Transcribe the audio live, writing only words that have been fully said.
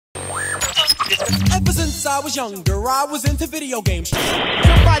Ever since I was younger, I was into video games.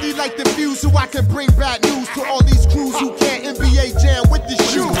 Somebody like the views so I can bring bad news to all these crews who can't NBA jam with the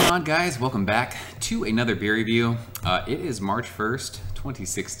shoe. What's going on, guys? Welcome back to another beer review. It is March 1st,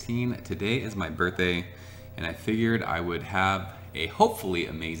 2016. Today is my birthday, and I figured I would have a hopefully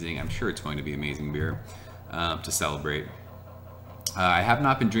amazing, I'm sure it's going to be amazing beer to celebrate. I have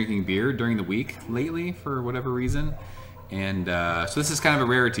not been drinking beer during the week lately for whatever reason. And so this is kind of a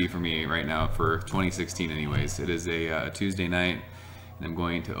rarity for me right now for 2016 anyways. It is a Tuesday night and I'm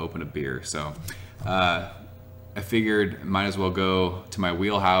going to open a beer. So I figured might as well go to my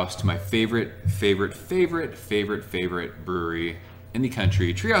wheelhouse, to my favorite brewery in the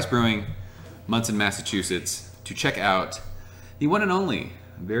country, Treehouse Brewing, Munson, Massachusetts, to check out the one and only,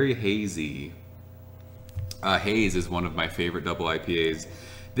 very hazy. Haze is one of my favorite double IPAs.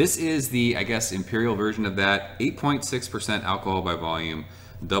 This is the, I guess, imperial version of that. 8.6% alcohol by volume,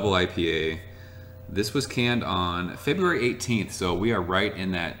 double IPA. This was canned on February 18th, so we are right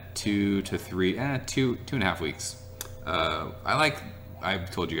in that 2 to 3, 2.5 weeks.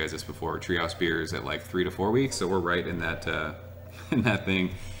 I've told you guys this before, Treehouse beers at like 3 to 4 weeks, so we're right in that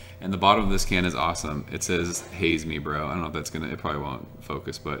thing. And the bottom of this can is awesome. It says, "Haze me, bro." I don't know if that's gonna, it probably won't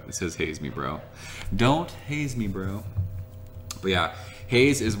focus, but it says, "Haze me, bro." Don't haze me, bro. But yeah,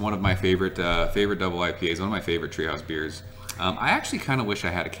 Haze is one of my favorite double IPAs, one of my favorite Treehouse beers. I actually kind of wish I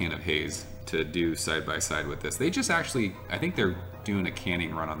had a can of Haze to do side by side with this. They just actually, I think they're doing a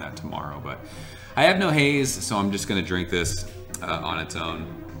canning run on that tomorrow, but I have no Haze, so I'm just gonna drink this on its own.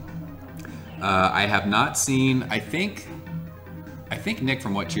 I have not seen, I think Nick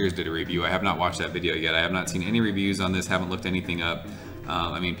from What Cheers did a review. I have not watched that video yet. I have not seen any reviews on this, haven't looked anything up.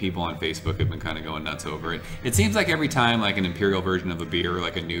 I mean, people on Facebook have been kind of going nuts over it. It seems like every time like an imperial version of a beer,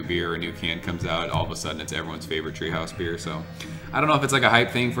 like a new beer or a new can comes out, all of a sudden it's everyone's favorite Treehouse beer. So I don't know if it's like a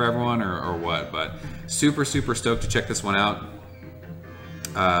hype thing for everyone or what, but super stoked to check this one out.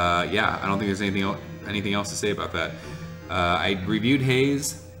 Yeah, I don't think there's anything else to say about that. I reviewed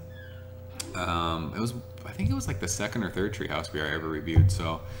Haze. I think it was like the second or third Treehouse beer I ever reviewed.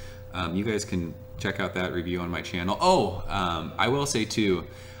 So you guys can check out that review on my channel. Oh, I will say too,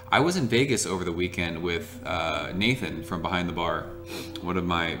 I was in Vegas over the weekend with Nathan from Behind the Bar, one of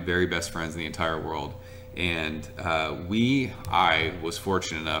my very best friends in the entire world. And I was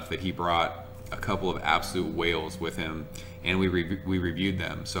fortunate enough that he brought a couple of absolute whales with him, and we reviewed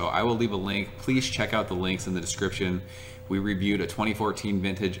them. So I will leave a link. Please check out the links in the description. We reviewed a 2014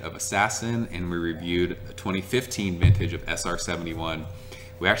 vintage of Assassin, and we reviewed a 2015 vintage of SR71.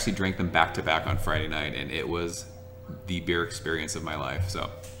 We actually drank them back to back on Friday night, and it was the beer experience of my life. So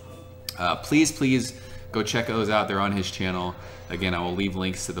please go check those out. They're on his channel. Again, I will leave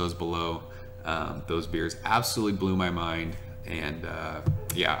links to those below. Those beers absolutely blew my mind, and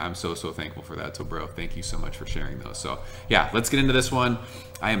yeah, I'm so thankful for that. So bro, thank you so much for sharing those. So yeah, let's get into this one.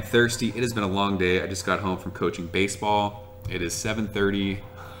 I am thirsty. It has been a long day. I just got home from coaching baseball. It is 7:30.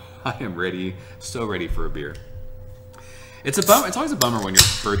 I am ready, so ready for a beer. It's a bummer. It's always a bummer when your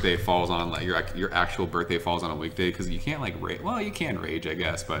birthday falls on, like your actual birthday falls on a weekday, because you can't like rage. Well, you can rage, I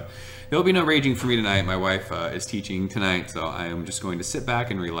guess, but there'll be no raging for me tonight. My wife is teaching tonight, so I am just going to sit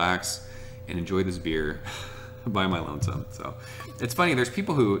back and relax and enjoy this beer by my lonesome. So it's funny. There's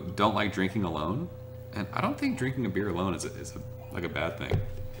people who don't like drinking alone, and I don't think drinking a beer alone is like a bad thing.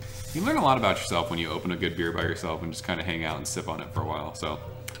 You learn a lot about yourself when you open a good beer by yourself and just kind of hang out and sip on it for a while. So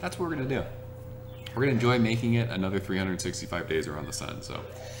that's what we're gonna do. We're gonna enjoy making it another 365 days around the sun. So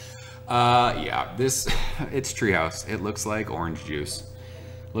yeah, it's Treehouse. It looks like orange juice.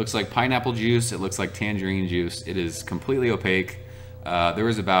 It looks like pineapple juice. It looks like tangerine juice. It is completely opaque. There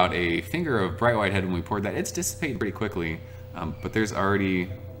was about a finger of bright white head when we poured that. It's dissipated pretty quickly, but there's already...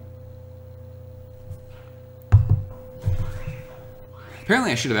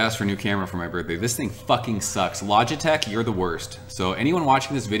 Apparently I should have asked for a new camera for my birthday. This thing fucking sucks. Logitech, you're the worst. So anyone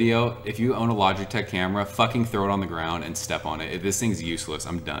watching this video, if you own a Logitech camera, fucking throw it on the ground and step on it. This thing's useless.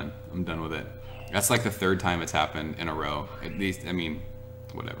 I'm done. I'm done with it. That's like the third time it's happened in a row. At least, I mean,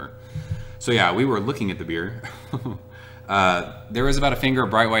 whatever. So yeah, we were looking at the beer. There was about a finger of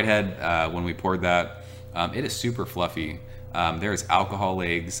bright white head when we poured that. It is super fluffy. There's alcohol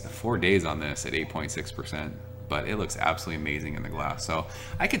legs, 4 days on this at 8.6%. But it looks absolutely amazing in the glass. So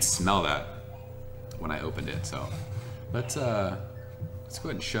I could smell that when I opened it. So let's go ahead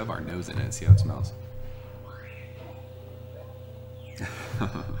and shove our nose in it and see how it smells.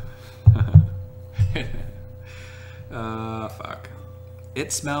 Fuck.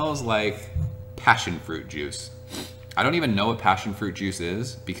 It smells like passion fruit juice. I don't even know what passion fruit juice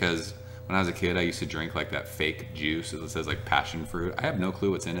is, because when I was a kid, I used to drink like that fake juice that says like passion fruit. I have no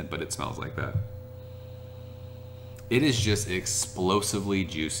clue what's in it, but it smells like that. It is just explosively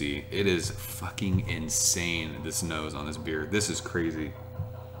juicy. It is fucking insane, this nose on this beer. This is crazy.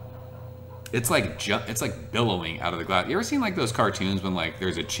 It's like billowing out of the glass. You ever seen like those cartoons when like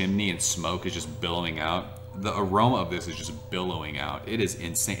there's a chimney and smoke is just billowing out? The aroma of this is just billowing out. It is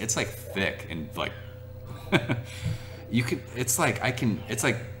insane. It's like thick and like you can. It's like I can. It's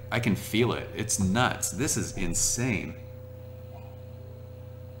like I can feel it. It's nuts. This is insane.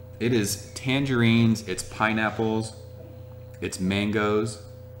 It is tangerines. It's pineapples. It's mangoes.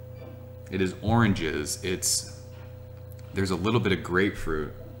 It is oranges. There's a little bit of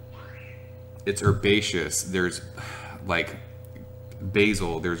grapefruit. It's herbaceous. There's like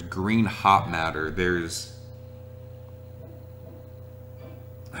basil. There's green hop matter. There's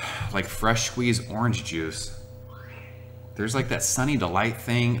like fresh squeezed orange juice. There's like that Sunny Delight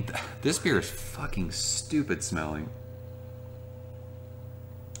thing. This beer is fucking stupid smelling.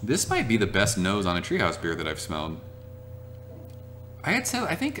 This might be the best nose on a Treehouse beer that I've smelled. I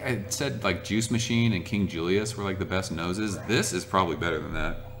think I said like Juice Machine and King Julius were like the best noses. This is probably better than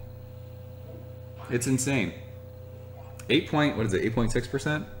that. It's insane.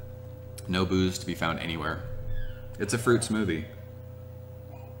 8.6%? No booze to be found anywhere. It's a fruit smoothie.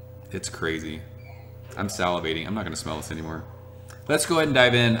 It's crazy. I'm salivating. I'm not going to smell this anymore. Let's go ahead and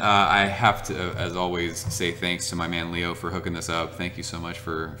dive in. I have to, as always, say thanks to my man Leo for hooking this up. Thank you so much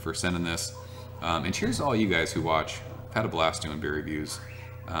for sending this. And cheers to all you guys who watch. I've had a blast doing beer reviews.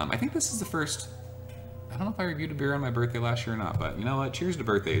 I think this is the first... I don't know if I reviewed a beer on my birthday last year or not, but you know what? Cheers to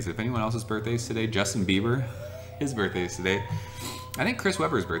birthdays. If anyone else's birthday's today, Justin Bieber, his birthday's today. I think Chris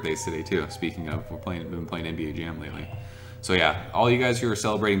Webber's birthday's today too. Speaking of, we've been playing NBA Jam lately. So yeah, all you guys who are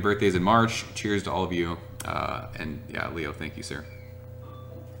celebrating birthdays in March, cheers to all of you. And yeah, Leo, thank you, sir.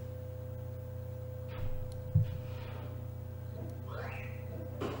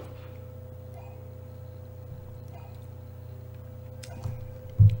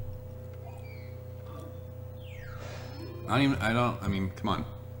 I mean, come on.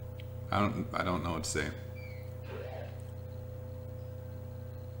 I don't know what to say.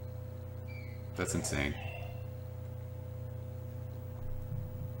 That's insane.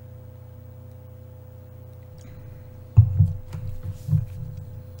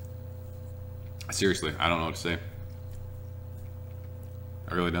 Seriously, I don't know what to say.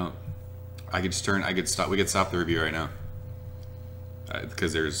 I really don't. We could stop the review right now.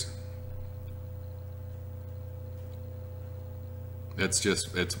 Because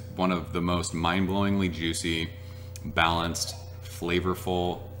it's one of the most mind-blowingly juicy, balanced,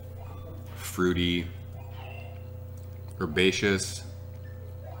 flavorful, fruity, herbaceous,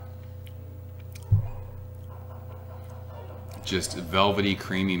 just velvety,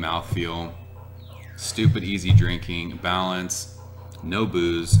 creamy mouthfeel, stupid easy drinking, balance, no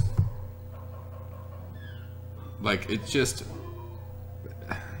booze. Like, it's just,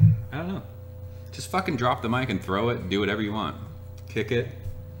 I don't know. Just fucking drop the mic and throw it, do whatever you want. Kick it.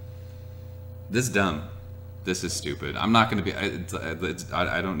 This is dumb. This is stupid. I'm not gonna be.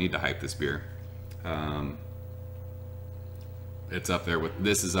 I don't need to hype this beer. It's up there with.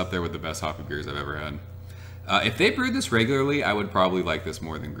 This is up there with the best hoppy beers I've ever had. If they brewed this regularly, I would probably like this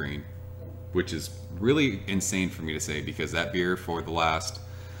more than green, which is really insane for me to say because that beer for the last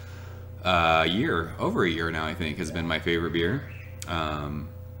over a year now, I think, has been my favorite beer.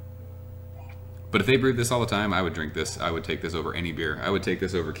 But if they brewed this all the time, I would drink this. I would take this over any beer. I would take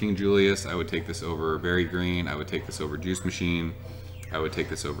this over King Julius. I would take this over Very Green. I would take this over Juice Machine. I would take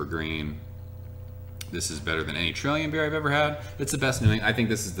this over Green. This is better than any Trillium beer I've ever had. It's the best New England. I think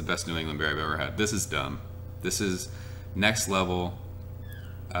this is the best New England beer I've ever had. This is dumb. This is next level.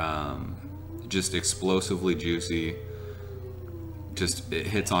 Just explosively juicy. Just, it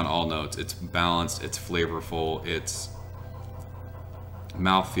hits on all notes. It's balanced. It's flavorful. Its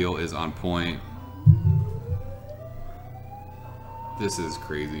mouthfeel is on point. This is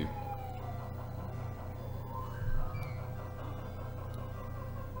crazy.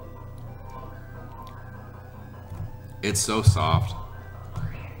 It's so soft.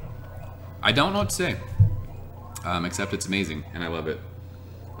 I don't know what to say, except it's amazing and I love it.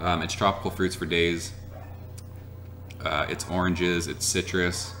 It's tropical fruits for days. It's oranges. It's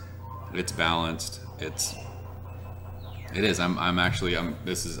citrus. It's balanced. It is. I'm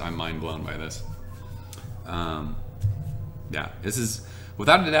mind blown by this. Yeah, this is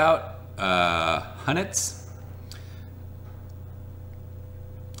without a doubt Hunnit's.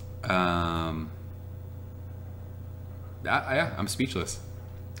 Yeah, I'm speechless.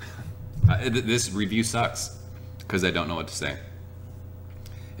 This review sucks because I don't know what to say.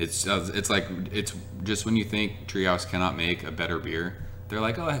 It's like it's just when you think Treehouse cannot make a better beer, they're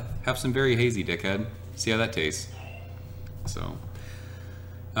like, oh, have some Very Hazy, dickhead. See how that tastes. So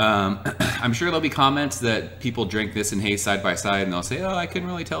I'm sure there'll be comments that people drink this and Haze side by side, and they'll say, "Oh, I couldn't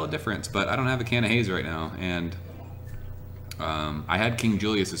really tell a difference," but I don't have a can of Haze right now, and I had King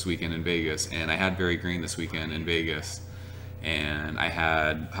Julius this weekend in Vegas, and I had Very Green this weekend in Vegas, and I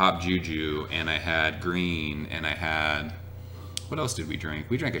had Hop Juju, and I had Green, and I had, what else did we drink?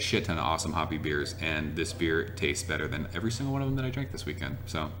 We drank a shit ton of awesome hoppy beers, and this beer tastes better than every single one of them that I drank this weekend.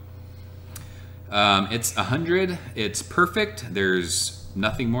 So it's 100. It's perfect. There's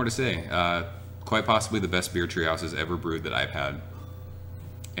nothing more to say. Quite possibly the best beer Treehouse has ever brewed that I've had.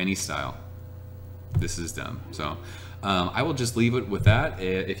 Any style. This is dumb. So I will just leave it with that.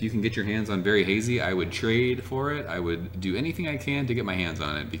 If you can get your hands on Very Hazy, I would trade for it. I would do anything I can to get my hands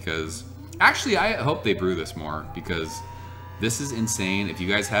on it, because actually I hope they brew this more, because this is insane. If you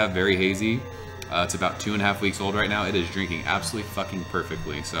guys have Very Hazy, it's about 2.5 weeks old right now. It is drinking absolutely fucking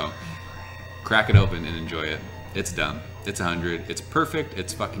perfectly. So crack it open and enjoy it. It's dumb. It's 100. It's perfect.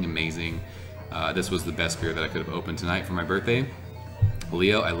 It's fucking amazing. This was the best beer that I could have opened tonight for my birthday.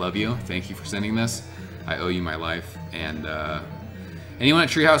 Leo, I love you. Thank you for sending this. I owe you my life. And anyone at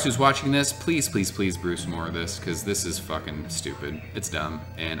Treehouse who's watching this, please, please, please brew some more of this, because this is fucking stupid. It's dumb,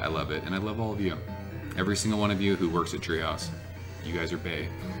 and I love it. And I love all of you. Every single one of you who works at Treehouse. You guys are bae.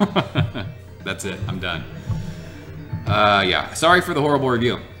 That's it. I'm done. Yeah. Sorry for the horrible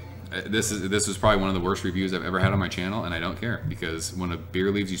review. This is probably one of the worst reviews I've ever had on my channel, and I don't care, because when a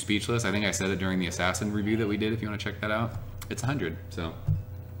beer leaves you speechless, I think I said it during the Assassin review that we did, if you want to check that out, it's 100. So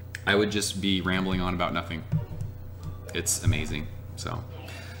I would just be rambling on about nothing. It's amazing. So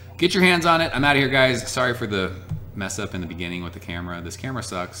get your hands on it. I'm out of here, guys. Sorry for the mess up in the beginning with the camera. This camera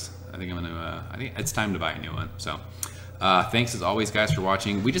sucks. I think it's time to buy a new one. So thanks as always, guys, for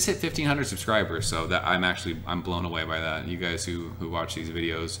watching. We just hit 1,500 subscribers, so that I'm blown away by that. You guys who watch these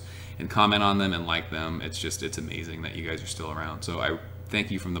videos and comment on them and like them, it's amazing that you guys are still around. So I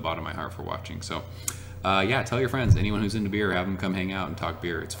thank you from the bottom of my heart for watching. So yeah, tell your friends, anyone who's into beer, have them come hang out and talk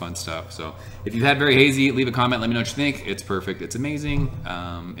beer. It's fun stuff. So if you've had Very Hazy, leave a comment, let me know what you think. It's perfect. It's amazing.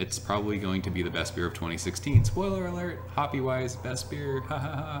 It's probably going to be the best beer of 2016. Spoiler alert, hoppy wise, best beer. Ha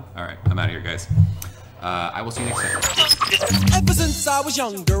ha ha. All right, I'm out of here, guys. I will see you next time. Ever since I was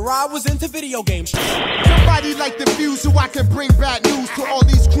younger, I was into video games. Somebody like the Fuse, so I can bring bad news to all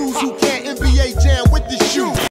these crews who can't NBA jam with the shoe.